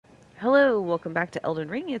Hello, welcome back to Elden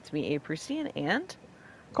Ring. It's me, Aprusian,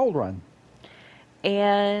 Cold Run.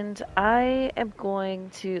 and I am going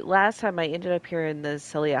to. Last time I ended up here in the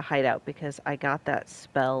Celia hideout because I got that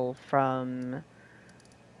spell from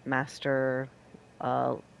Master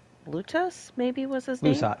uh, Lutus, maybe was his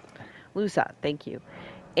name? Lusat. Lusat, thank you.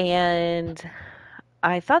 And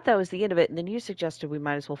I thought that was the end of it, and then you suggested we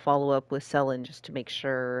might as well follow up with Sellen just to make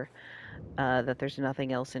sure that there's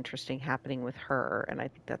nothing else interesting happening with her, and I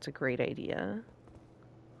think that's a great idea.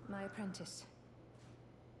 My apprentice,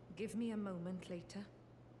 give me a moment later.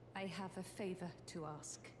 I have a favor to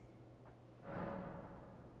ask.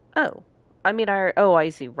 Oh. I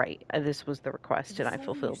see, right. This was the request and I The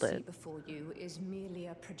form you fulfilled see it. before you is merely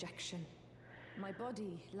a projection. My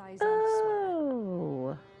body lies elsewhere,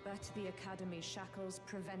 Oh. but the Academy's shackles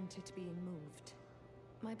prevent it being moved.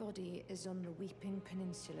 My body is on the Weeping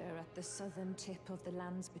Peninsula at the southern tip of the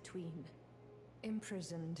lands between,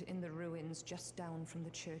 imprisoned in the ruins just down from the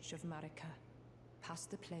Church of Marika, past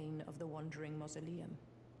the plain of the Wandering Mausoleum.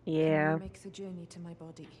 Can Yeah. you make the journey to my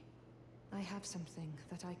body? I have something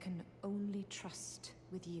that I can only trust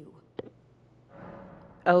with you.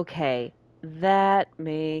 Okay. That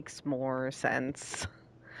makes more sense.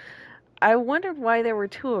 I wondered why there were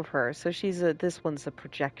two of her. So this one's a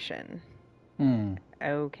projection. Hmm.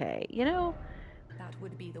 Okay. That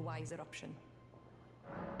would be the wiser option.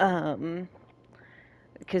 Um,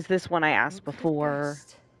 because this one I Who asked could have before.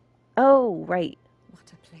 guessed? Oh, right.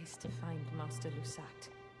 What a place to find Master Lusat.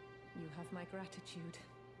 You have my gratitude.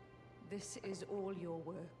 This is all your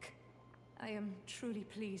work. I am truly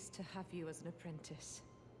pleased to have you as an apprentice,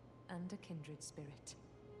 and a kindred spirit.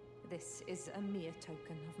 This is a mere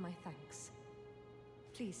token of my thanks.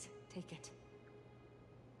 Please, take it.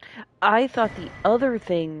 I thought the other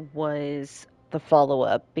thing was the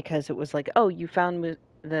follow-up because it was like, oh, you found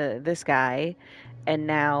this guy, and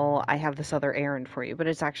now I have this other errand for you, but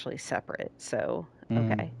it's actually separate. So,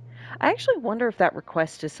 Hmm. okay. I actually wonder if that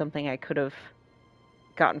request is something I could have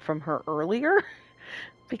gotten from her earlier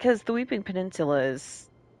because the Weeping Peninsula is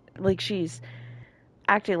like she's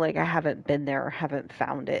acting like I haven't been there or haven't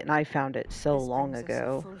found it, and I found it so This long brings us a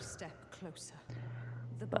ago. full step closer.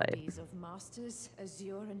 The But bodies of Masters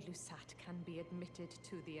Azure and Lusat can be admitted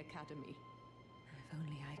to the Academy. If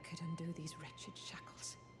only I could undo these wretched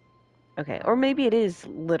shackles. okay, or maybe it is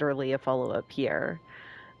literally a follow-up here.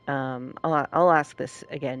 I'll ask this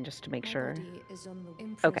again just to make My sure. body is on the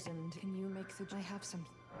Okay. imprisoned. Can you make the? I have some.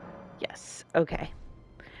 Yes. Okay.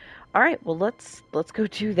 All right. Well, let's go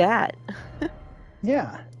do that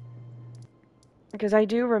Yeah. because I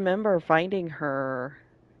do remember finding her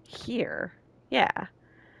here. Yeah.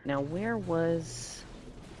 Now, where was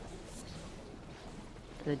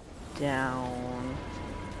the down?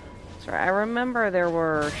 Sorry, I remember there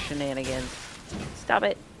were shenanigans. Stop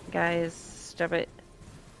it, guys. Stop it.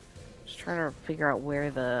 Just trying to figure out where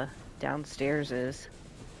the downstairs is.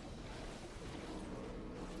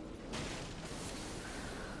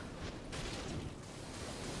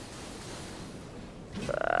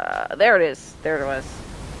 There it is. There it was.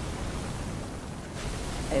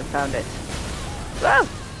 I found it. Oh,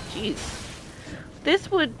 jeez. This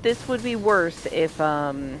would be worse if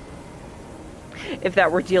that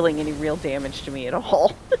were dealing any real damage to me at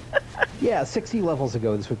all. Yeah, 60 levels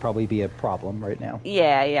ago, this would probably be a problem right now.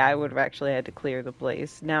 Yeah, I would have actually had to clear the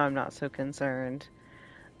place. Now I'm not so concerned.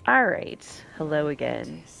 All right. Hello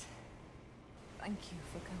again. Thank you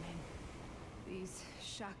for coming. These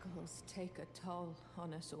shackles take a toll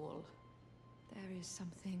on us all. There is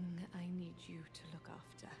something I need you to look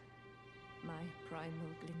after. My primal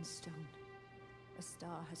glintstone. A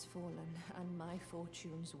star has fallen, and my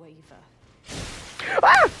fortunes waver.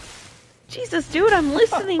 Ah! Jesus, dude, I'm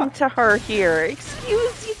listening to her here.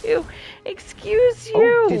 Excuse you. Excuse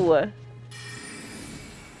you.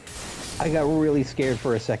 I got really scared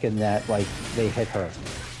for a second that, like, they hit her.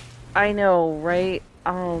 I know, right?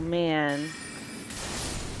 Oh, man.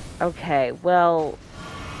 Okay, well...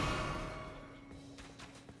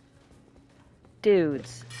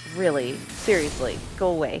 Dudes, really, seriously, go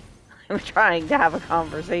away. I'm trying to have a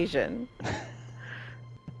conversation.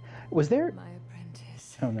 Was there... My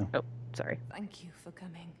apprentice. Oh, no. Oh, sorry. Thank you for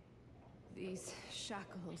coming. These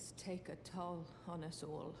shackles take a toll on us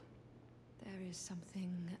all. There is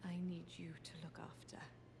something I need you to look after.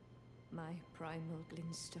 My primal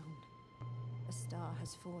glintstone. A star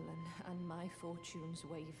has fallen, and my fortunes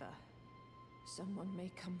waver. Someone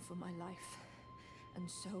may come for my life, and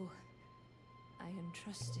so I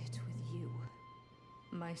entrust it with you.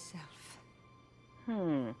 Myself.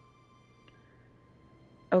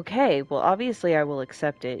 Okay, well, obviously I will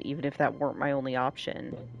accept it, even if that weren't my only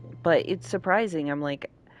option. But it's surprising. I'm like,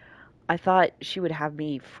 I thought she would have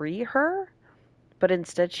me free her, but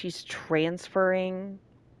instead she's transferring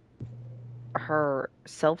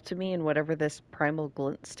herself to me in whatever this primal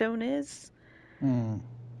glintstone is. Hmm.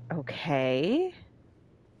 Okay.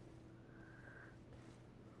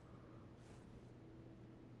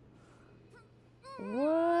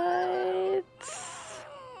 What?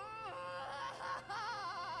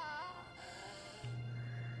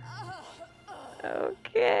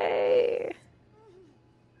 Okay.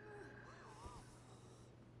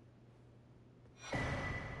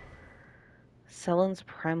 Sellen's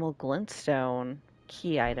primal glintstone.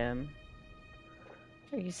 Key item.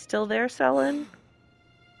 Are you still there, Sellen?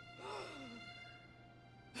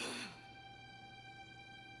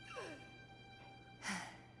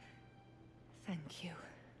 Thank you,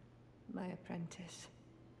 my apprentice.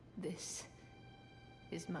 This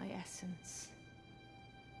is my essence.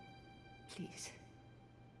 Please,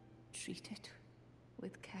 treat it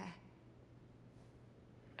with care.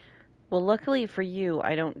 Well, luckily for you,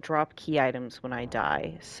 I don't drop key items when I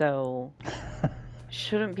die, so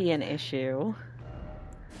shouldn't be an issue.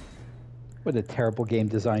 What a terrible game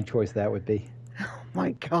design choice that would be. Oh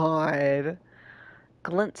my god.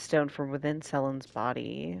 Glintstone from within Sellen's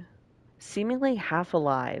body. Seemingly half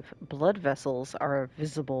alive, blood vessels are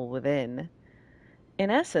visible within. In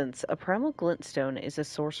essence, a primal glintstone is a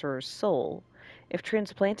sorcerer's soul. If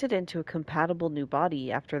transplanted into a compatible new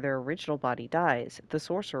body after their original body dies, the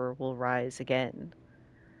sorcerer will rise again.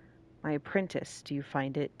 My apprentice, do you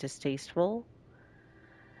find it distasteful?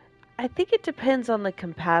 I think it depends on the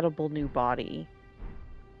compatible new body.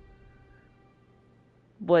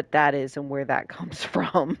 What that is and where that comes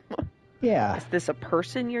from. Yeah. Is this a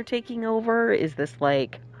person you're taking over? Is this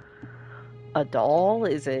like a doll?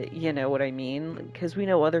 Is it, you know what I mean? Because we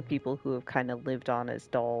know other people who have kind of lived on as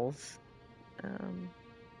dolls.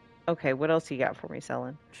 Okay, what else you got for me,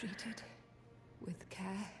 Sellen? Treat it with care,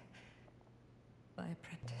 my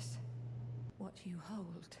apprentice. What you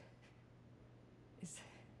hold is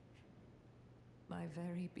my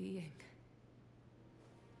very being.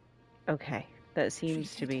 Okay, that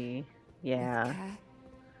seems to be, yeah. With care.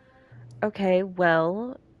 Okay,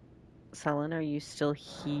 well, Sellen, are you still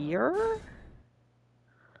here?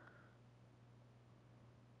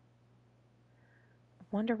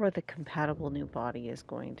 Wonder what the compatible new body is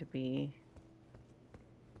going to be.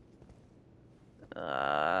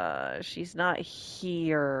 She's not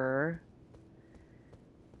here.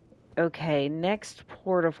 Okay, next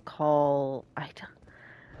port of call.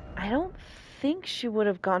 I don't think she would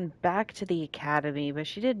have gone back to the academy, but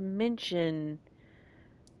she did mention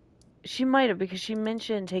she might have because she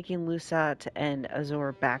mentioned taking Lusat and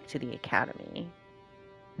Azor back to the academy.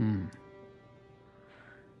 Hmm.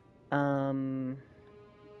 I don't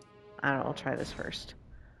know, I'll try this first.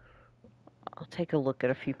 I'll take a look at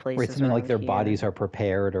a few Right, places something like around their here. bodies are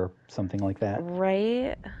prepared or something like that.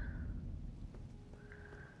 Right?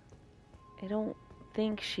 I don't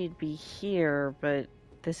think she'd be here, but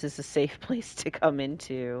this is a safe place to come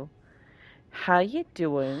into. How you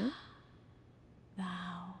doing?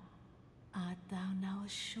 Art thou now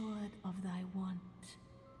assured of thy want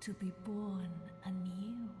to be born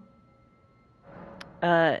anew?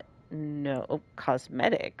 No. Oh,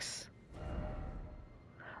 cosmetics.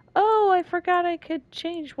 Oh, I forgot I could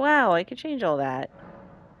change. Wow, I could change all that.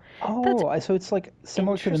 That's Oh, so it's like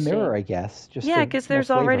similar to the mirror, interesting. I guess, just Yeah, a because more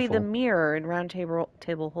there's already the flavorful. mirror in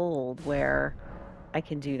Table Hold where I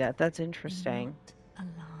can do that. That's Be interesting. not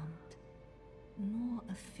alarmed, nor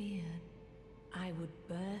afeared. I would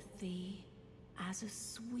birth thee as a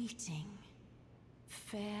sweeting,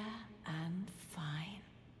 fair and fine.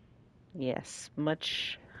 Yes,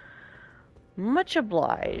 much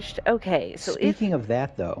obliged. Okay, so Speaking of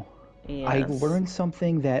that, though, I yes. learned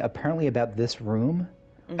something that apparently about this room.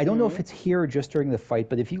 I don't know if Mm-hmm. it's here or just during the fight,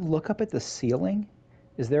 but if you look up at the ceiling,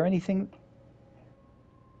 is there anything?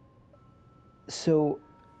 So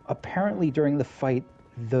apparently during the fight,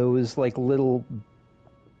 those like little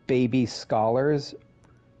baby scholars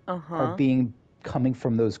are Uh-huh. being coming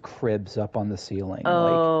from those cribs up on the ceiling, like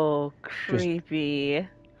Oh, just creepy.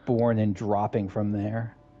 born and dropping from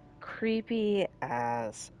there. Creepy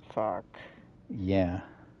as fuck. Yeah.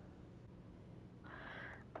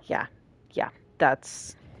 Yeah. Yeah.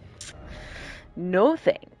 That's no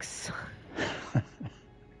thanks.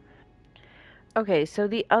 Okay, so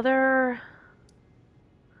the other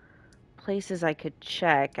places I could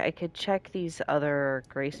check these other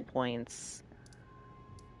grace points.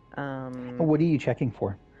 What are you checking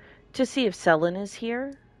for? To see if Sellen is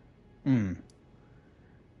here. Hmm.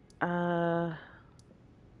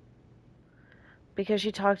 Because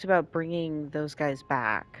she talked about bringing those guys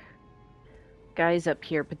back. guys up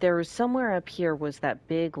here, but there was somewhere up here was that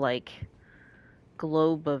big, like,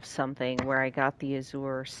 globe of something where I got the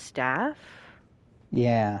Azure staff.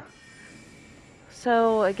 Yeah.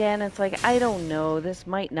 So, again, it's like, I don't know. This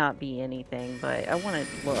might not be anything, but I want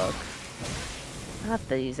to look. Not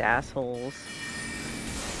these assholes.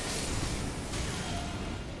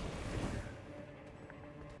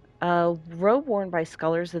 A robe worn by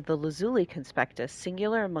scholars of the Lazuli Conspectus,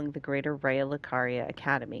 singular among the greater Raya Lucaria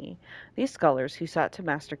Academy. These scholars, who sought to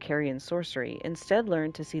master Carrion sorcery, instead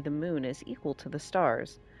learned to see the moon as equal to the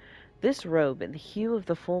stars. This robe, in the hue of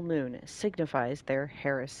the full moon, signifies their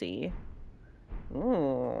heresy.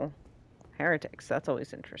 Ooh, heretics. That's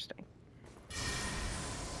always interesting.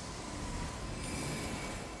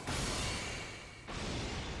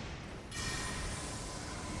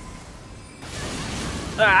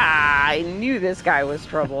 Ah, I knew this guy was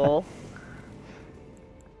trouble.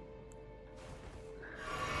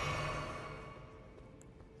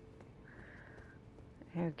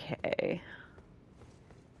 Okay.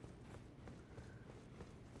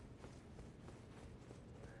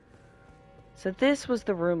 So this was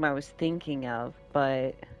the room I was thinking of,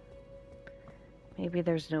 but maybe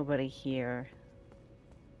there's nobody here.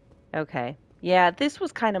 Okay. Yeah, this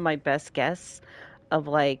was kind of my best guess of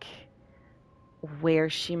like where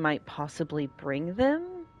she might possibly bring them.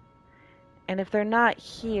 And if they're not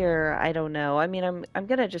here, I don't know. I mean, I'm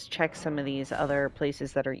gonna just check some of these other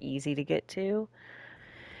places that are easy to get to.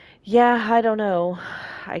 Yeah, I don't know.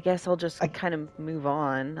 I guess I'll just kind of move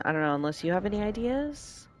on. I don't know, unless you have any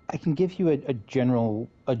ideas. I can give you a general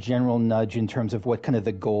nudge in terms of what kind of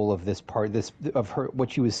the goal of this part, this of her,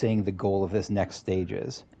 what she was saying the goal of this next stage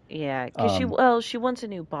is. Yeah, because she wants a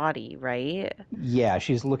new body, right? Yeah,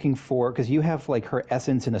 she's looking for, because you have like her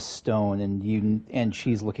essence in a stone, and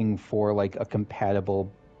she's looking for like a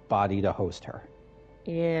compatible body to host her.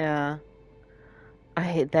 Yeah.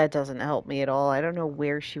 That doesn't help me at all. I don't know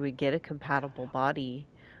where she would get a compatible body.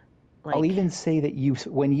 I'll Like, even say that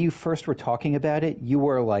when you first were talking about it, you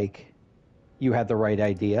were like, you had the right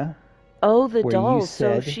idea. oh, the Where you dolls,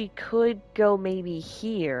 so said, she could go maybe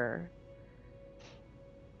here.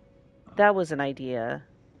 That was an idea.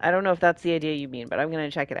 I don't know if that's the idea you mean, but I'm gonna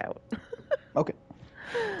check it out. okay,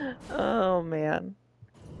 Oh man.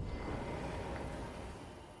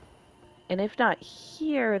 And if not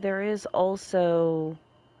here, there is also,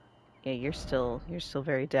 yeah, you're still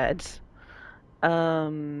very dead.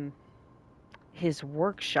 Um his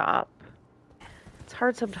workshop. It's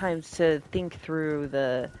hard sometimes to think through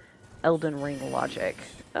the Elden Ring logic.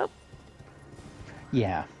 Oh,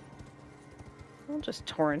 yeah. we'll just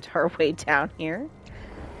torrent our way down here.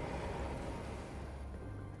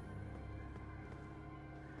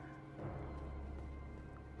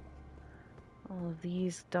 All of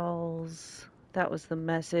these dolls. That was the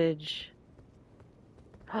message.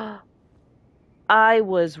 I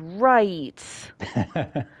was right.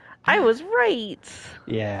 I was right.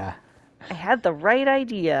 Yeah. I had the right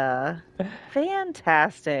idea.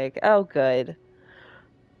 Fantastic. Oh, good.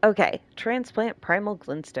 Okay, transplant primal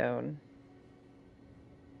glintstone.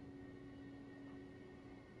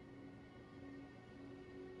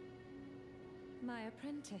 My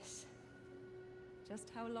apprentice. Just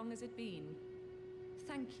how long has it been?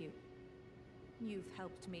 Thank you. You've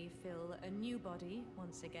helped me fill a new body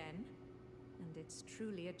once again, and it's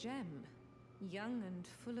truly a gem. Young and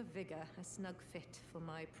full of vigor, a snug fit for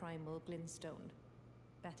my primal glintstone.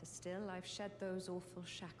 Better still, I've shed those awful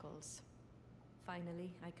shackles.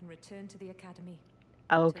 Finally, I can return to the academy.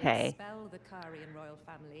 Okay. To expel the Carian royal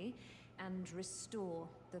family and restore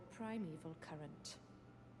the primeval current.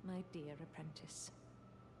 My dear apprentice.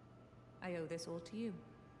 I owe this all to you.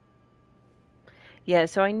 Yeah,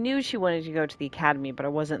 so I knew she wanted to go to the academy, but I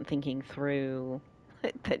wasn't thinking through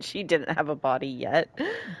that she didn't have a body yet.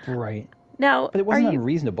 Right. Now, But it wasn't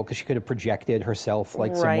unreasonable because she could have projected herself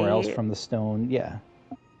like somewhere else Right. from the stone. Yeah.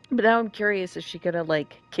 But now I'm curious, is she gonna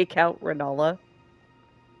like kick out Renala?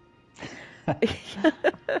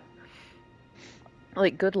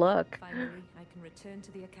 Like, good luck. Finally, I can return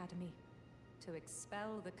to the academy to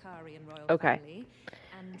expel the Carian royal Okay. family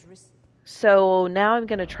and So now I'm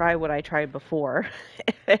gonna try what I tried before.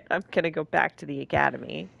 I'm gonna go back to the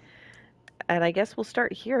academy. And I guess we'll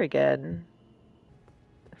start here again.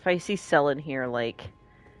 If I see Sellen here, like,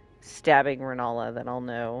 stabbing Renala, then I'll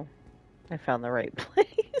know I found the right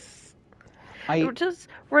place. Does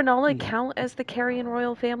Renala count as the Carian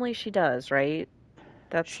royal family? She does, right?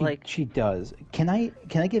 That's she does. Can I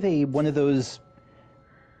give one of those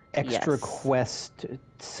extra Yes. quest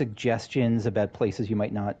suggestions about places you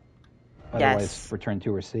might not otherwise return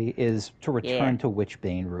to or see? Is to return to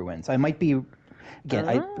Witchbane ruins. I might be Again,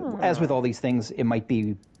 as with Oh. all these things, it might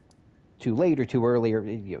be too late or too early, or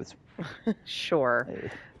it's, Sure.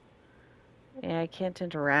 Yeah, I can't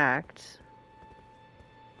interact.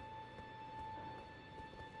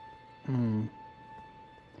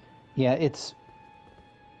 yeah, it's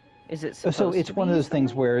Is it so supposed it's to one of be those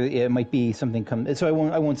things something? where it might be something come. So I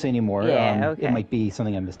won't say anymore. Yeah, It okay. might be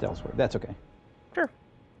something I missed elsewhere. That's okay. Sure.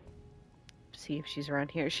 See if she's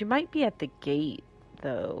around here. She might be at the gate,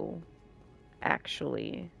 though,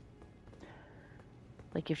 actually.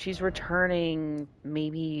 Like, if she's returning,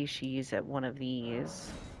 maybe she's at one of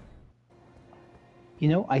these. You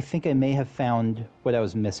know, I think I may have found what I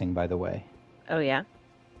was missing. By the way, Oh, yeah?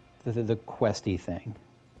 the questy thing,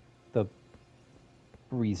 the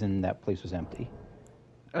reason that place was empty,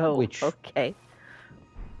 Oh, which okay.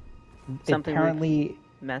 Something we've apparently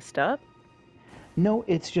messed up? no,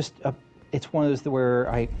 it's one of those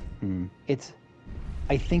where it's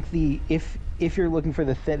I think if you're looking for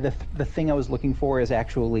the thing I was looking for is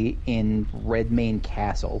actually in Redmane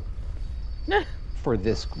Castle. For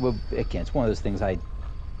this, well, again, it's one of those things I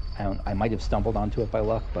might have stumbled onto it by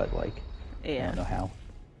luck, but like I Yeah. don't know how.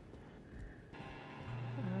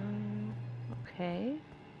 Okay.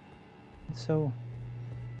 So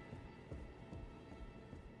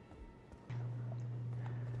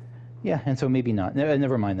yeah, and so maybe not.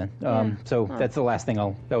 Never mind then. Yeah. So Huh. that's the last thing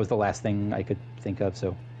that was the last thing I could think of.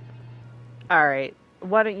 So All right.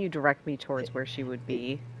 Why don't you direct me towards where she would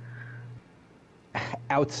be?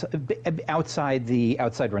 outside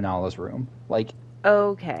Renala's room, like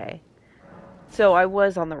Okay. So I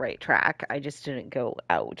was on the right track. I just didn't go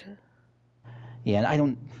out. yeah, and I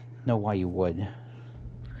don't know why you would.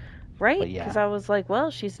 Right? But yeah. Because I was like, well,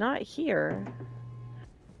 she's not here.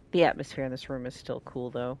 The atmosphere in this room is still cool,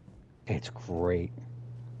 though. It's great.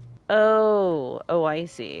 Oh, I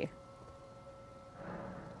see.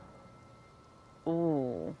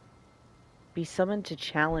 Ooh. Be summoned to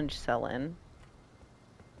challenge Sellen.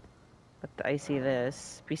 But I see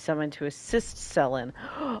this. Be summoned to assist Sellen.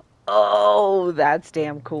 Oh, that's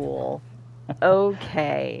damn cool.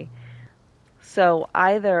 Okay. So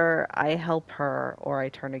either I help her or I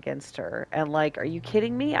turn against her. And like, are you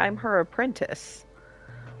kidding me? I'm her apprentice.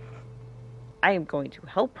 I am going to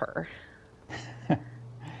help her.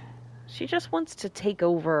 She just wants to take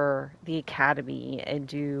over the academy and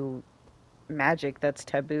do magic that's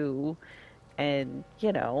taboo. And,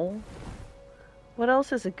 what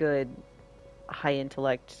else is a good high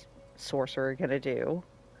intellect sorcerer gonna do?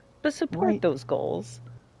 But support Right. those goals.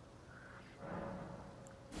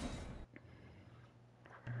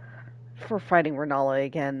 For fighting Renala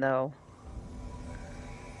again, though.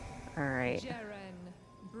 Alright. Jaren,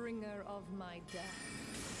 bringer of my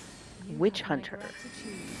death. You Witch have my hunter. gratitude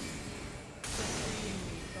for freeing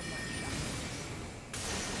me from my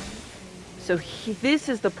shackles. So this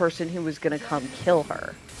is the person who was gonna come kill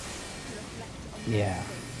her. Yeah.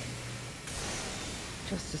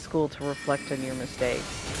 Just a school to reflect on your mistakes.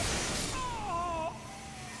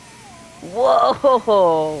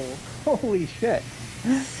 Whoa! Holy shit.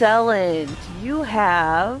 Sellen, you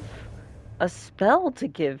have a spell to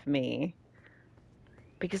give me.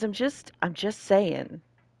 Because I'm just saying.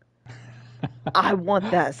 I want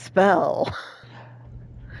that spell.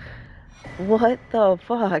 What the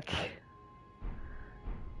fuck?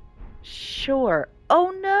 Sure.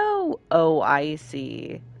 Oh no! Oh, I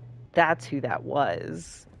see. That's who that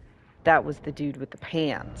was. That was the dude with the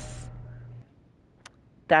pants.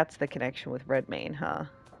 That's the connection with Redmane, huh?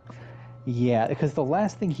 Yeah, because the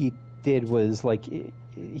last thing he did was like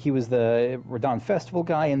he was the Radon Festival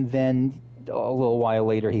guy, and then a little while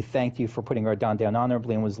later he thanked you for putting Radon down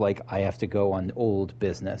honorably and was like, I have to go on old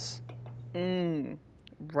business.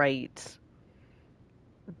 Right.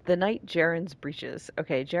 The night Jaren's breaches.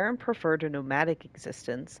 Okay, Jaren preferred a nomadic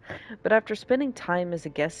existence, but after spending time as a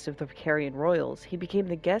guest of the Vicarian royals, he became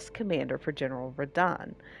the guest commander for General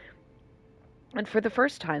Radon. And for the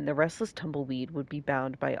first time, the restless tumbleweed would be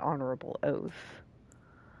bound by honorable oath.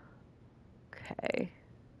 Okay.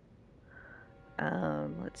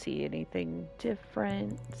 Let's see, anything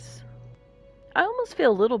different? I almost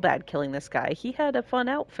feel a little bad killing this guy. He had a fun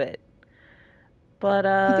outfit. But,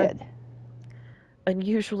 He did.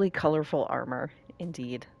 Unusually colorful armor,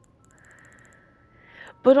 indeed.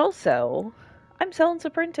 But also, I'm Sellen's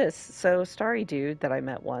apprentice, so starry dude that I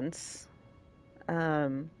met once.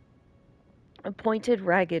 A pointed,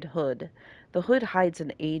 ragged hood. The hood hides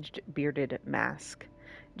an aged, bearded mask.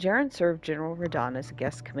 Jaren served General Radon as a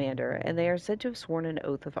guest commander, and they are said to have sworn an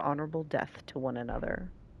oath of honorable death to one another.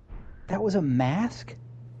 That was a mask?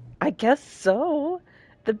 I guess so.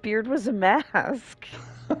 The beard was a mask.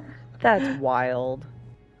 That's wild.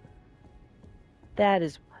 That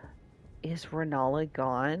is Renala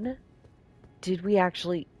gone? Did we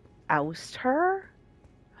actually oust her?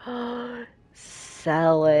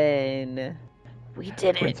 Sellen. We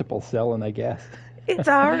did it. Principal Sellen, I guess. It's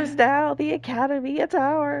ours now. The Academy, it's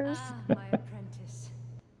ours. Ah, my apprentice.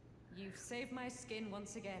 You've saved my skin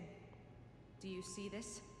once again. Do you see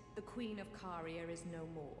this? The Queen of Caria is no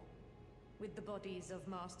more. With the bodies of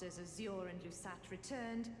Masters Azure and Lusat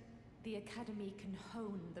returned, the Academy can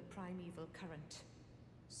hone the primeval current,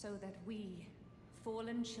 so that we,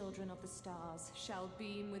 fallen children of the stars, shall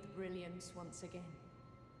beam with brilliance once again.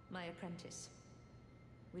 My apprentice,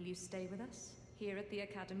 will you stay with us, here at the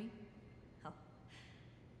Academy? Oh,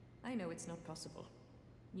 I know it's not possible.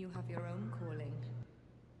 You have your own calling,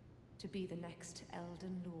 to be the next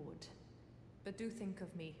Elden Lord. But do think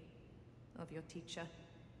of me, of your teacher.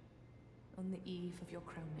 On the eve of your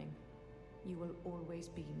crowning, you will always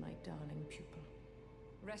be my darling pupil.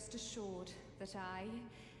 Rest assured that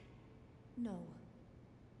no,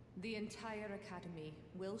 the entire Academy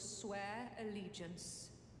will swear allegiance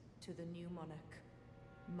to the new monarch,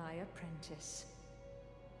 my apprentice.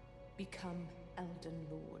 Become Elden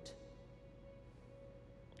Lord.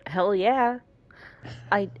 Hell yeah.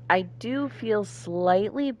 I do feel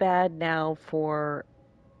slightly bad now for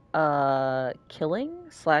killing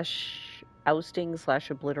slash ousting slash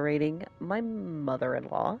obliterating my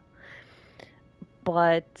mother-in-law.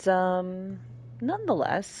 But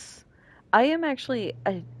nonetheless, I am actually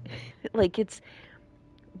like it's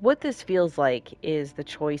what this feels like is the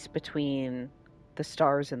choice between the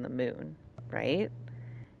stars and the moon, right?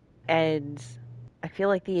 And I feel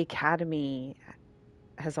like the Academy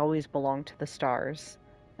has always belonged to the stars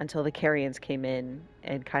until the Carians came in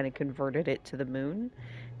and kind of converted it to the moon.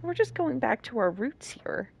 We're just going back to our roots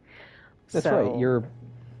here. That's right. So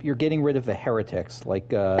You're getting rid of the heretics, like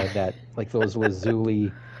those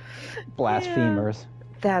Lazuli blasphemers.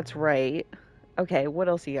 that's right. Okay, what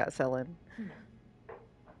else you got, Sellen?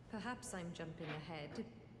 Perhaps I'm jumping ahead,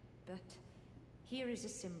 but here is a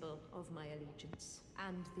symbol of my allegiance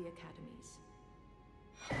and the Academy's.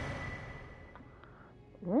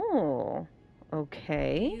 Oh, Do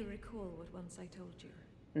okay. you recall what once I told you?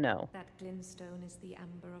 No. That glintstone is the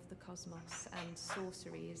amber of the cosmos, and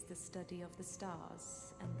sorcery is the study of the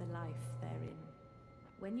stars and the life therein.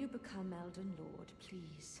 When you become Elden Lord,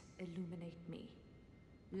 please illuminate me.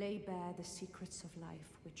 Lay bare the secrets of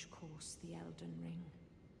life which course the Elden Ring.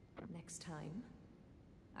 Next time,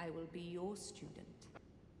 I will be your student.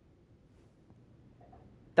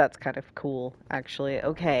 That's kind of cool, actually.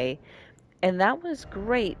 Okay. And that was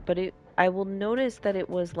great, but I will notice that it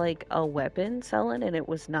was like a weapon, Sellen, and it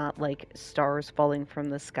was not like stars falling from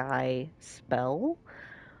the sky spell.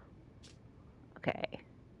 Okay.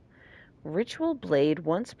 Ritual blade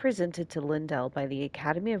once presented to Lindell by the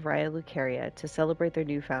Academy of Raya Lucaria to celebrate their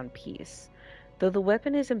newfound peace. Though the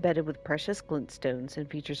weapon is embedded with precious glintstones and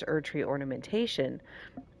features Erdtree ornamentation,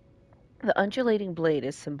 the undulating blade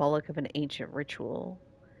is symbolic of an ancient ritual.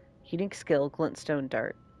 Unique skill, glintstone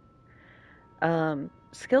dart.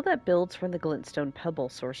 Skill that builds from the glintstone pebble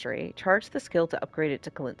sorcery. Charge the skill to upgrade it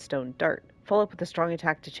to glintstone dart. Follow up with a strong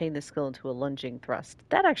attack to chain the skill into a lunging thrust.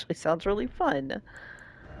 That actually sounds really fun. It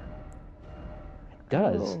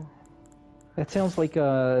does. Oh. That sounds like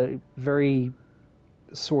a very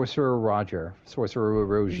Sorcerer Rogier, like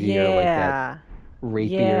that Yeah.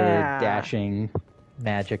 rapier, dashing,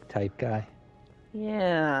 magic type guy.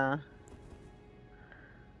 Yeah.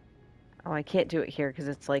 Oh, I can't do it here because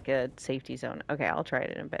it's like a safety zone. Okay, I'll try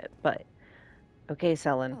it in a bit. But, okay,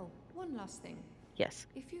 Sellen. Oh, one last thing. Yes.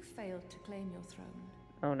 If you fail to claim your throne,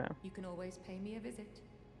 Oh, no. you can always pay me a visit.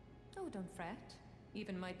 Oh, don't fret.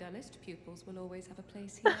 Even my dullest pupils will always have a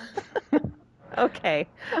place here. Okay.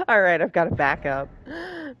 All right, I've got to back up.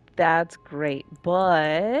 That's great.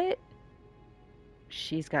 But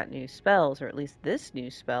she's got new spells, or at least this new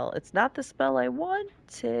spell. It's not the spell I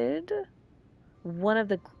wanted. One of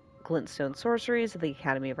the glintstone sorceries of the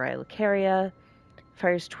Academy of Raya Lucaria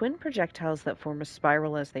fires twin projectiles that form a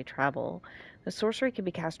spiral as they travel. The sorcery can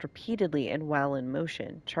be cast repeatedly and while in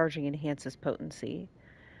motion. Charging enhances potency.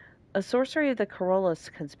 A sorcery of the Corollas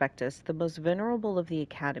Conspectus, the most venerable of the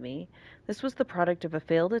Academy. This was the product of a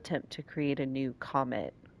failed attempt to create a new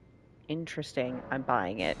comet. Interesting. I'm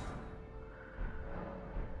buying it.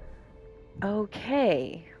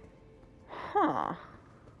 Okay. Huh.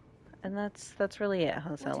 And that's really it,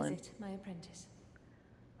 huh, What Sellen? is it, my apprentice?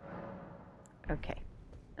 Okay.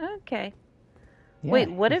 Okay. Yeah, Wait,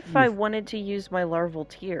 what if I you've- wanted to use my larval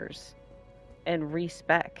tears and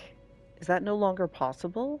respec? Is that no longer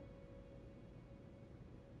possible?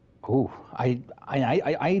 Oh, I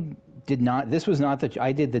did not. This was not the.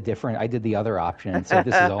 I did the different. I did the other option, so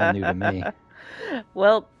this is all new to me.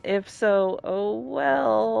 Well, if so, oh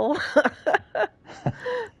well.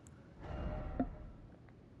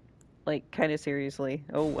 Like, kind of seriously,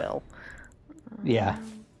 oh well. Yeah.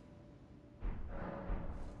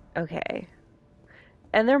 Okay.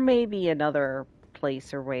 And there may be another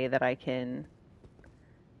place or way that I can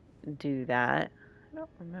do that. I don't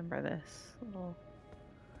remember this little.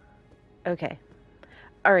 Okay.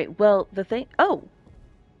 All right. Well, the thing. Oh,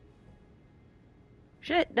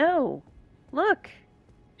 shit! No. Look,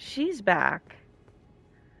 she's back.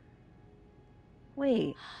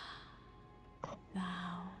 Wait.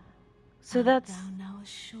 Thou So art that's thou now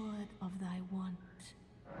assured of thy want.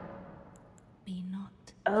 Be not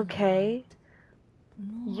okay.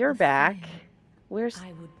 alarmed, nor You're back. afraid. Where's?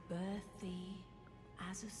 I would birth thee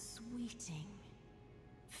as a sweeting,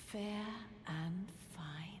 fair and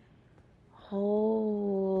fine.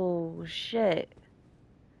 Oh shit!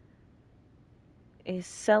 Is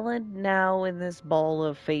Sellen now in this ball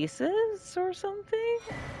of faces or something?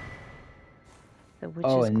 The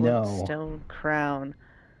Oh witch's no. glintstone crown.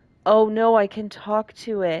 Oh no, I can talk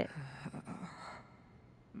to it.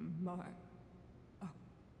 My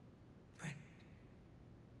friend,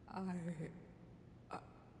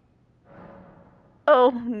 Oh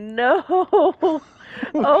no!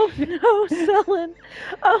 Oh no, Sellen!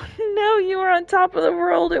 Oh no, you were on top of the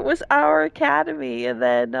world. It was our academy, and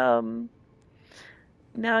then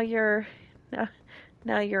now you're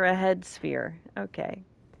now you're a head sphere. Okay,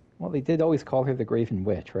 Well, they did always call her the Graven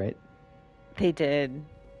Witch, right? they did.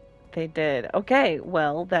 They did. Okay,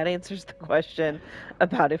 well, that answers the question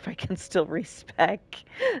about if I can still respec.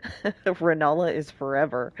 Renala is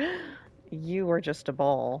forever. You are just a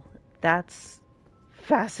ball. That's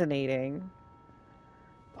fascinating.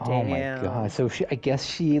 Oh my Damn. god. So I guess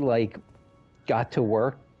she like got to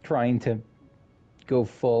work trying to go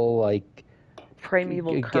full like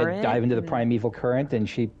Primeval current? dive into the primeval current, and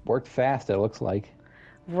she worked fast. It looks like.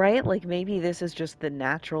 Right? Like maybe this is just the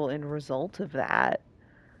natural end result of that.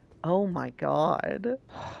 Oh my god.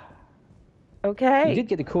 You Okay. did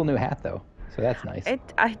get a cool new hat though, so that's nice.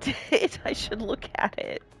 I did. I should look at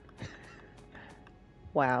it.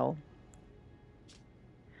 Wow.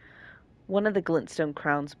 One of the glintstone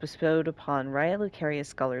crowns bestowed upon Raya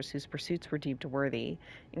scholars whose pursuits were deemed worthy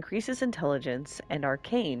increases intelligence and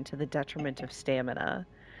arcane to the detriment of stamina.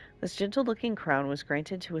 This gentle-looking crown was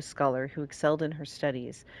granted to a scholar who excelled in her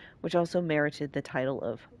studies, which also merited the title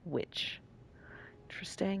of witch.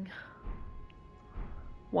 Interesting.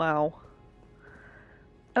 Wow.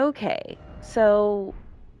 Okay, so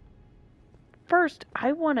first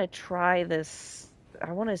I want to try this.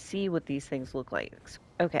 I want to see what these things look like.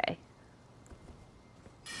 Okay.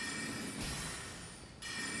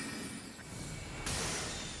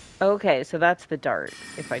 Okay, so that's the dart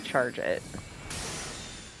if I charge it.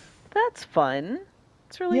 That's fun.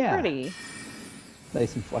 It's really Yeah. pretty.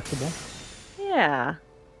 Nice and flexible. Yeah.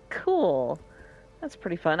 Cool. That's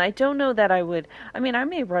pretty fun. I don't know that I would. I mean, I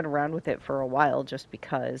may run around with it for a while just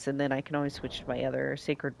because, and then I can always switch to my other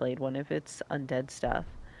Sacred Blade one if it's undead stuff.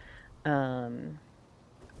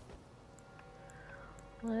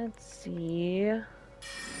 Let's see.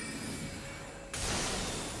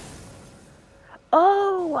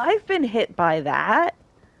 Oh, I've been hit by that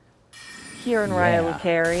here in Raya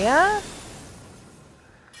Lucaria.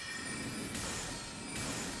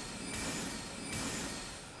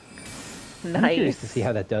 Nice. I'm curious to see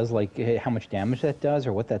how that does, like how much damage that does,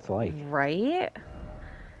 or what that's like. Right?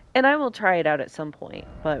 And I will try it out at some point,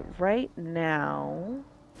 but right now,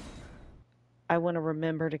 I want to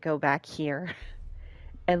remember to go back here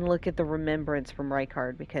and look at the remembrance from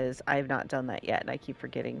Rykard because I've not done that yet, and I keep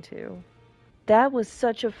forgetting to. That was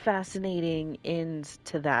such a fascinating end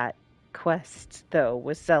to that quest, though,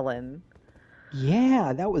 with Sellen.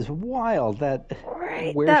 Yeah, that was wild. That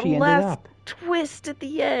Right, where that she ended last up. twist at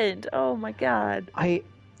the end. Oh my god.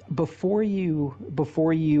 Before you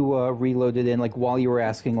reloaded in, like while you were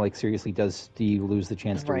asking, like seriously, do you lose the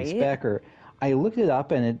chance to Right. respec? Or I looked it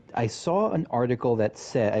up and I saw an article that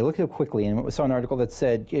said, I looked it up quickly and saw an article that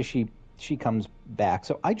said, yeah, she comes back.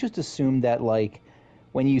 So I just assumed that like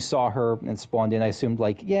when you saw her and spawned in, I assumed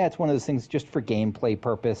like, yeah, it's one of those things just for gameplay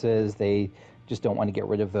purposes. They just don't want to get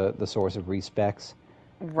rid of the source of respecs.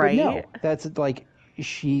 Right. But no, that's like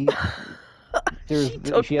she has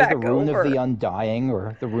back the rune over. of the undying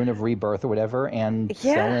or the rune of rebirth or whatever, and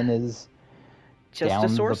Yeah. Sellen is Just down a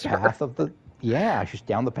the sorcerer. path of the she's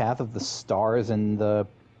down the path of the stars and the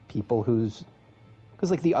people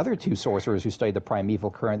because like the other two sorcerers who studied the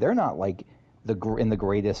primeval current, they're not like in the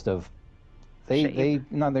greatest of they Shape.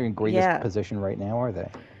 not in the greatest Yeah. position right now, are they?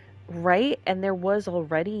 right? And there was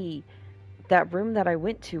already that room that I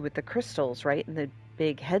went to with the crystals, right? And the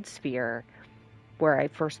big head sphere where I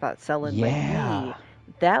first thought Sellen might Yeah.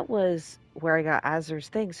 be. That was where I got Azur's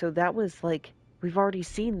thing. So that was like, we've already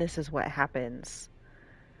seen this is what happens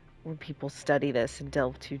when people study this and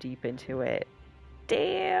delve too deep into it.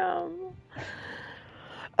 Damn.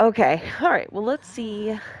 Okay. All right. Well, let's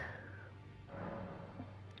see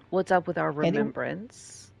what's up with our And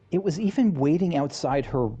remembrance. it was even waiting outside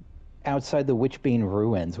the Witchbane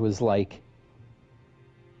ruins was like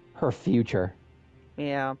her future.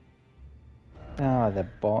 Yeah. Ah,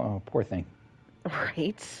 oh, poor thing.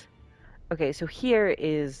 Right. Okay, so here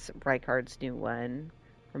is Rykard's new one,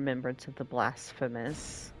 Remembrance of the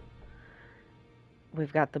Blasphemous.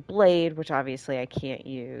 We've got the blade, which obviously I can't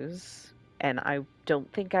use, and I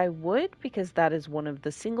don't think I would because that is one of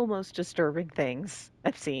the single most disturbing things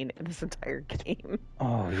I've seen in this entire game.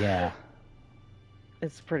 Oh yeah.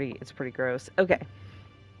 It's pretty gross. Okay.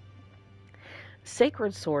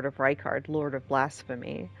 Sacred Sword of Rykard, Lord of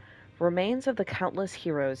Blasphemy. Remains of the countless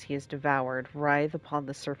heroes he has devoured writhe upon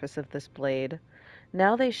the surface of this blade.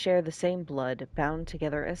 Now they share the same blood, bound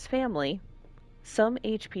together as family. Some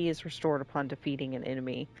HP is restored upon defeating an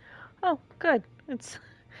enemy. Oh, good.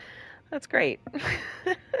 That's great.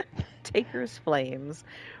 Taker's Flames.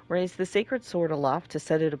 Raise the sacred sword aloft to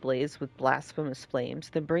set it ablaze with blasphemous flames,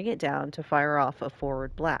 then bring it down to fire off a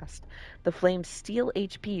forward blast. The flames steal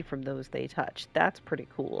HP from those they touch. That's pretty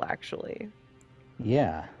cool, actually.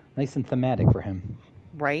 Yeah. Nice and thematic for him.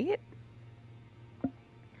 Right?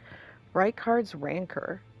 Rykard's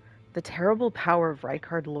Rancor. The terrible power of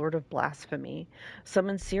Rykard, Lord of Blasphemy,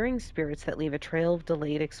 summons searing spirits that leave a trail of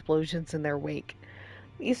delayed explosions in their wake.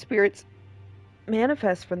 These spirits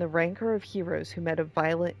manifest from the rancor of heroes who met a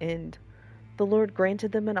violent end. The Lord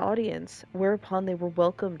granted them an audience, whereupon they were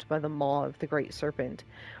welcomed by the maw of the great serpent,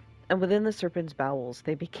 and within the serpent's bowels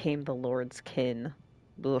they became the Lord's kin.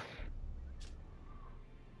 Ugh.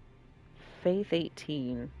 Faith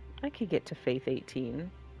 18. I could get to Faith 18.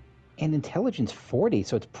 And intelligence 40,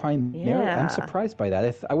 so it's primarily. Yeah. I'm surprised by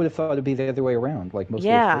that. I would have thought it'd be the other way around, like most of the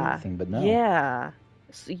Yeah. faith thing, but no. Yeah.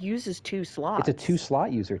 It uses 2 slots. It's a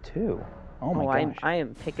 2-slot user too. Oh my gosh. I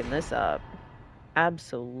am picking this up.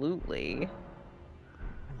 Absolutely.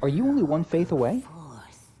 Are you only 1 faith away?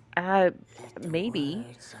 Maybe.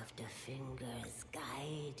 Words of the fingers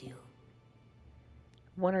guide you.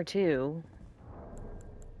 1 or 2.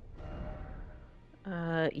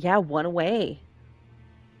 Yeah, 1 away.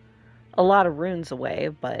 A lot of runes away,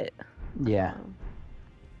 but Yeah.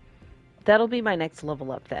 that'll be my next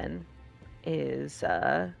level up then. Is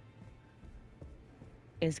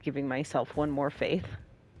giving myself 1 more faith.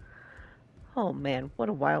 Oh man, what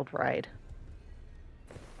a wild ride.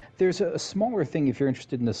 There's a smaller thing if you're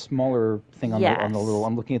interested in the smaller thing on the little.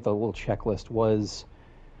 I'm looking at the little checklist.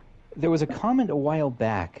 There was a comment a while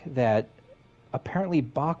back that apparently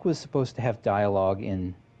Bach was supposed to have dialogue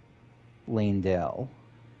in Lanedale,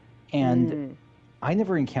 and I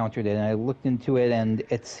never encountered it. And I looked into it, and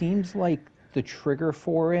it seems like the trigger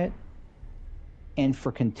for it and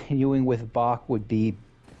for continuing with Bach would be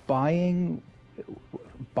buying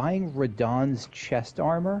Radahn's chest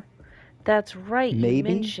armor. That's right. Maybe?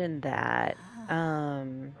 You mentioned that. I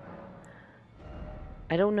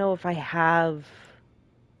don't know if I have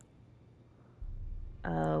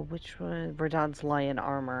which one? Radahn's lion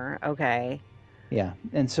armor. Okay. Yeah,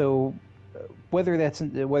 and so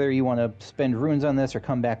whether you want to spend runes on this or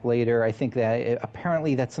come back later, I think that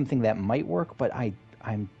apparently that's something that might work. But I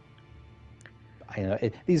don't know.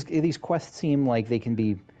 These quests seem like they can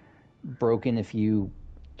be broken if you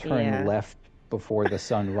turn left before the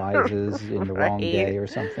sun rises in the wrong day or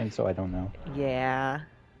something. So I don't know. Yeah.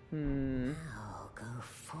 Now go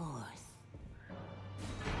forth.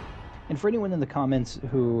 And for anyone in the comments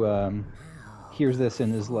who hears this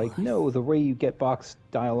and is like, no, the way you get Bach's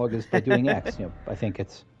dialogue is by doing X, I think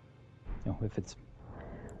it's, if it's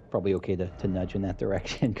probably okay to nudge in that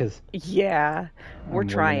direction because we're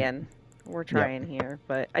trying here,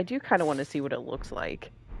 but I do kind of want to see what it looks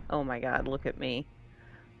like. Oh my god, look at me.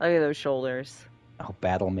 Look at those shoulders. Oh,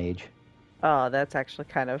 battle mage. Oh, that's actually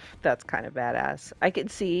kind of badass. I could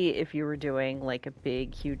see if you were doing like a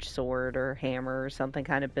big, huge sword or hammer or something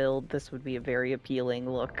kind of build, this would be a very appealing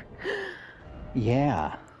look.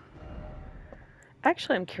 Yeah.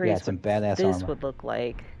 Actually, I'm curious some what badass this armor. would look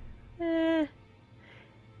like.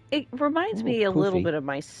 It reminds me a little bit of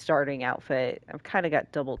my starting outfit. I've kind of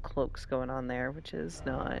got double cloaks going on there, which is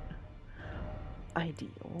not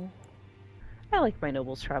ideal. I like my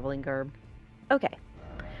noble's traveling garb. Okay.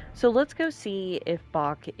 So let's go see if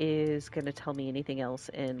Bach is going to tell me anything else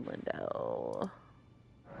in Lindell.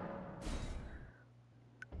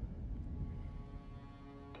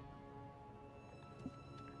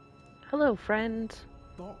 Hello, friend.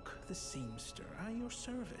 Bok the seamster, at your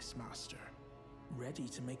service, master. Ready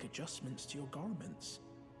to make adjustments to your garments.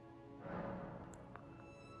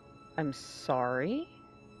 I'm sorry.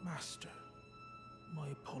 Master, my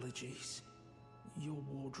apologies. Your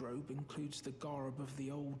wardrobe includes the garb of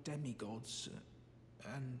the old demigods,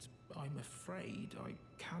 and I'm afraid I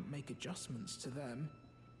can't make adjustments to them.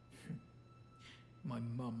 My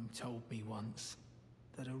mum told me once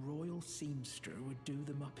that a royal seamster would do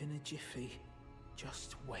them up in a jiffy.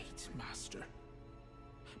 Just wait, master.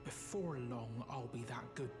 Before long, I'll be that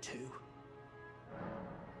good too.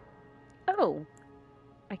 Oh,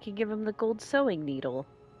 I can give him the gold sewing needle.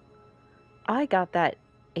 I got that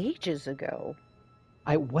ages ago.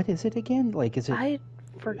 What is it again? Like, is it? I'd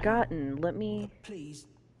forgotten. Let me Please,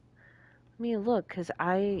 look, cause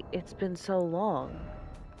it's been so long.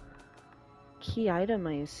 Key item,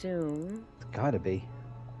 I assume. It's gotta be.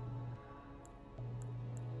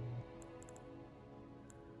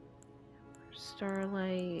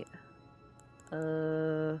 Starlight.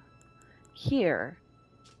 Here.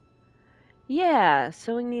 Yeah,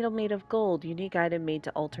 sewing needle made of gold, unique item made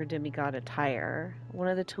to alter demigod attire. One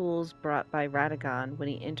of the tools brought by Radagon when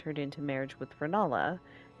he entered into marriage with Renala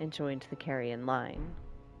and joined the Carrion line.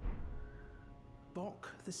 Bok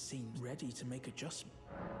the seam ready to make adjustments.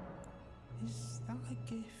 Is that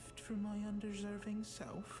a gift from my undeserving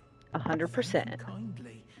self? 100%. Thank you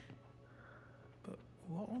kindly. But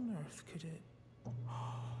what on earth could it...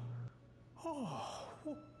 Oh,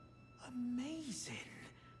 amazing.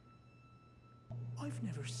 I've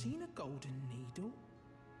never seen a golden needle.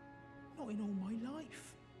 Not in all my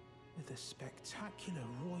life. With a spectacular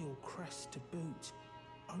royal crest to boot.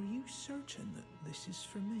 Are you certain that this is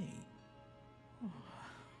for me? Oh,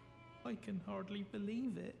 I can hardly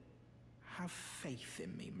believe it. Have faith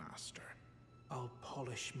in me, master. I'll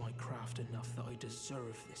polish my craft enough that I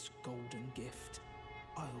deserve this golden gift.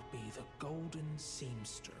 I'll be the golden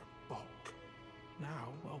seamster, Bok. Now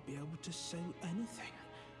I'll be able to sew anything.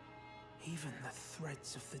 Even the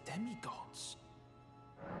threads of the demigods.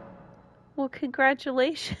 Well,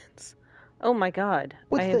 congratulations. Oh my god.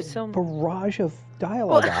 What's I have the so barrage of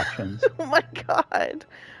dialogue options? Oh my god.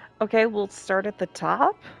 Okay, we'll start at the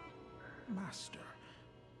top. Master,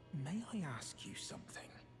 may I ask you something?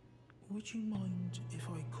 Would you mind if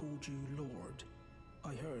I called you Lord?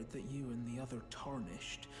 I heard that you and the other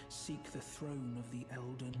Tarnished seek the throne of the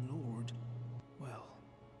Elden Lord. Well,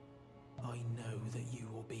 I know that you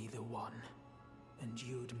will be the one, and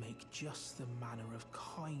you'd make just the manner of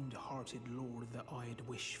kind-hearted Lord that I'd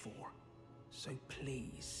wish for. So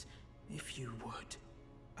please, if you would,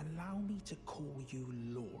 allow me to call you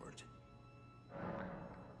Lord.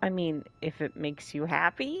 I mean, if it makes you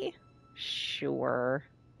happy, sure.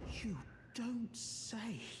 You don't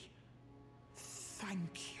say.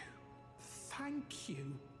 Thank you. Thank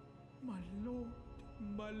you. My lord,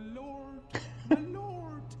 my lord, my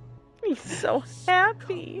lord. He's so Please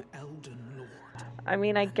happy. become Elden Lord. I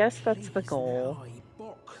mean, I And guess that's the please goal. let I,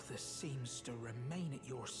 Bok the seamster, remain at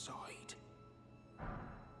your side.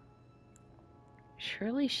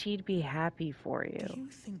 Surely she'd be happy for Do you. you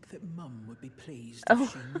think that Mum would be pleased Oh,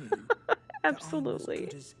 if she knew that I'm as absolutely.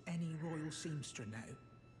 good as any royal seamster now?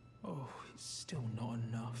 Oh, it's still not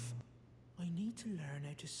enough. I need to learn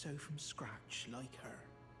how to sew from scratch like her.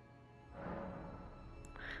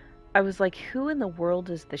 I was like, who in the world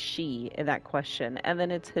is the she in that question? And then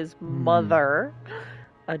it's his mother.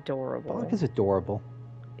 Adorable. Bok is adorable.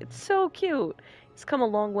 It's so cute. He's come a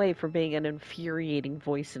long way from being an infuriating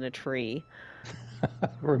voice in a tree.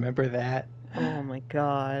 Remember that? Oh my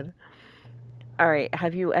god. Alright,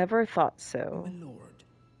 have you ever thought so? My lord,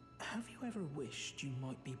 have you ever wished you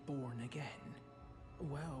might be born again?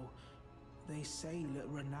 Well, they say that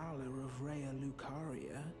Renala of Rea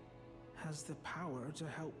Lucaria has the power to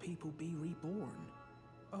help people be reborn.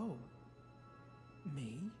 Oh,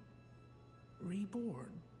 me?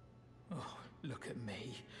 Reborn? Oh, look at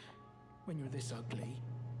me. When you're this ugly,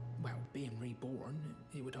 well, being reborn,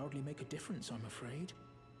 it would hardly make a difference, I'm afraid.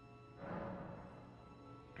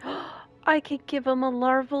 I could give him a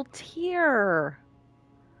larval tear.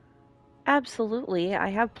 Absolutely, I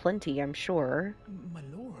have plenty, I'm sure. My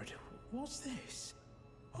lord, what's this?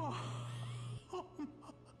 Oh,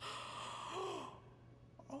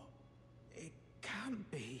 oh, it can't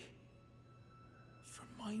be. For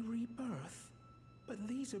my rebirth. But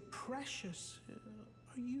these are precious.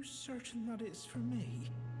 Are you certain that it's for me?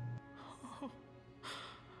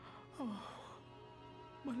 Oh,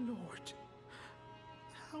 my lord.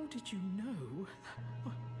 How did you know?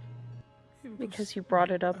 It Because was you brought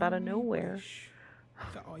my it up out of only nowhere. wish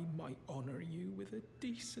that I might honor you with a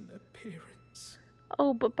decent appearance.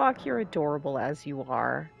 Oh, but Bach, you're adorable as you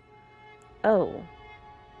are. Oh.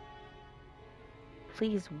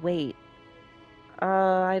 Please wait.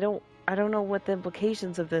 I don't know what the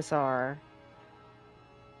implications of this are.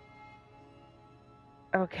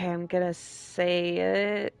 Okay, I'm gonna say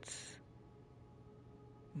it.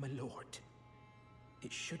 My lord,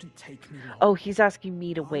 it shouldn't take me long. Oh, he's asking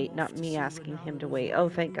me to I'm wait, off not to me see asking him to Renala wait. of Oh,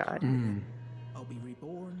 Rare thank God. Lucaria. I'll be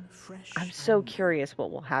reborn, fresh. I'm so and new. curious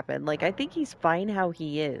what will happen. Like, I think he's fine how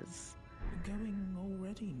he is. Going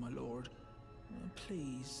already, my lord.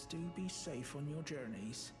 Please do be safe on your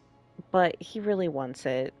journeys. But he really wants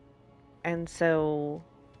it. And so,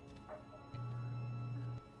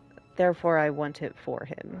 therefore, I want it for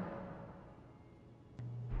him.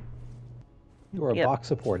 You are a Yep. Bach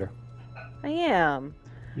supporter. I am.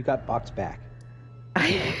 You got Bach's back.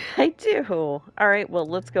 I do. All right, well,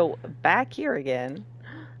 let's go back here again.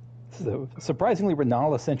 This is a surprisingly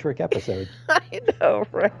Renala-centric episode. I know,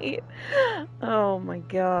 right? Oh my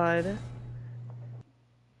God.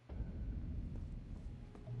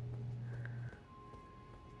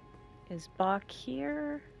 Is Bach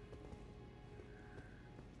here?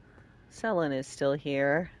 Sellen is still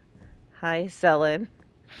here. Hi, Sellen.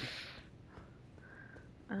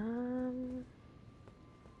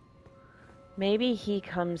 Maybe he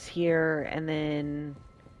comes here and then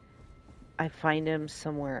I find him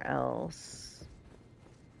somewhere else.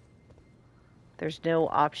 There's no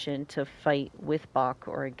option to fight with Bach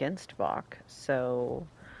or against Bach, so...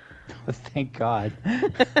 Thank God.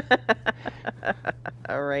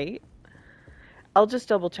 All right. I'll just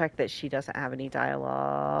double check that she doesn't have any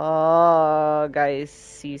dialogue. I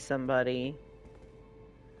see somebody.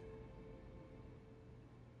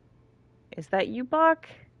 Is that you, Bach?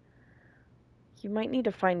 You might need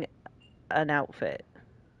to find an outfit.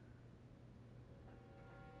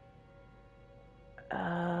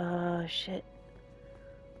 Shit.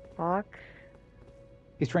 Bach?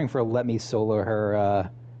 He's trying for a let me solo her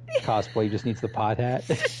cosplay. He just needs the pod hat.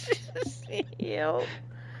 Yep.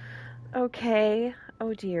 Okay.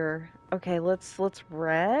 Oh dear. Okay, let's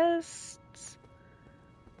rest.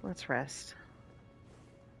 Let's rest.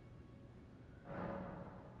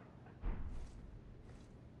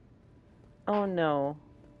 Oh no.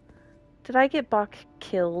 Did I get Bach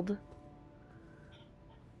killed?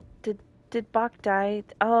 Did Bach die?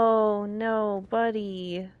 Oh no,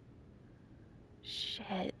 buddy.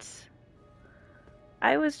 Shit.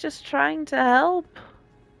 I was just trying to help.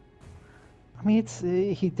 I mean, it's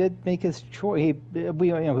he did make his choice.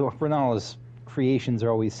 Renala's creations are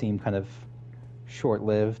always seem kind of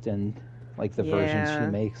short-lived, and like the versions she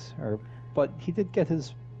makes are. But he did get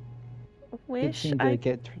his. Did seem to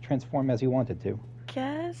get transform as he wanted to.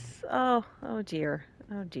 Guess. Oh dear.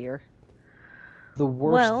 Oh dear. The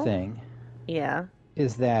worst thing. Yeah.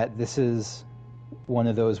 Is that this is one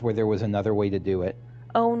of those where there was another way to do it.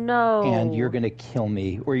 Oh no. And you're gonna kill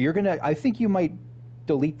me, or you're gonna. I think you might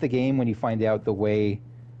delete the game when you find out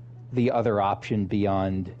the other option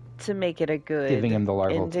beyond to make it a good giving him the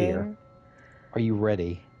larval ending. tear. Are you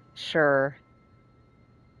ready? Sure.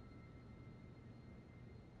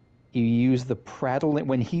 You use the prattling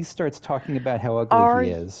when he starts talking about how ugly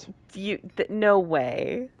he is. No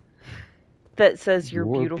way. That says you're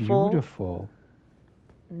beautiful. Beautiful.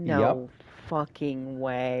 No fucking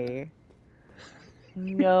way.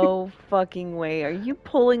 No fucking way. Are you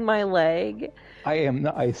pulling my leg? I am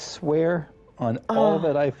not, I swear on all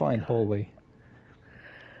that I find holy.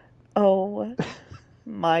 Oh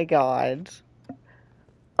my God.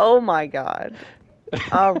 Oh my God.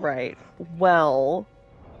 All right. Well,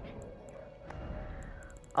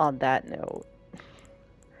 on that note.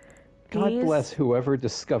 God bless whoever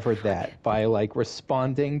discovered that by like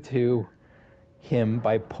responding to him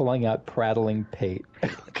by pulling out prattling pate.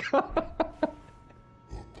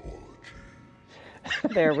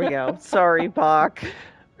 There we go. Sorry, Bach.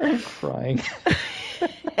 I'm crying.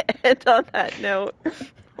 And on that note,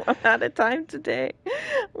 I'm out of time today.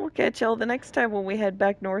 We'll catch y'all the next time when we head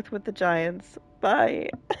back north with the Giants. Bye.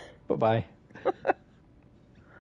 Bye-bye.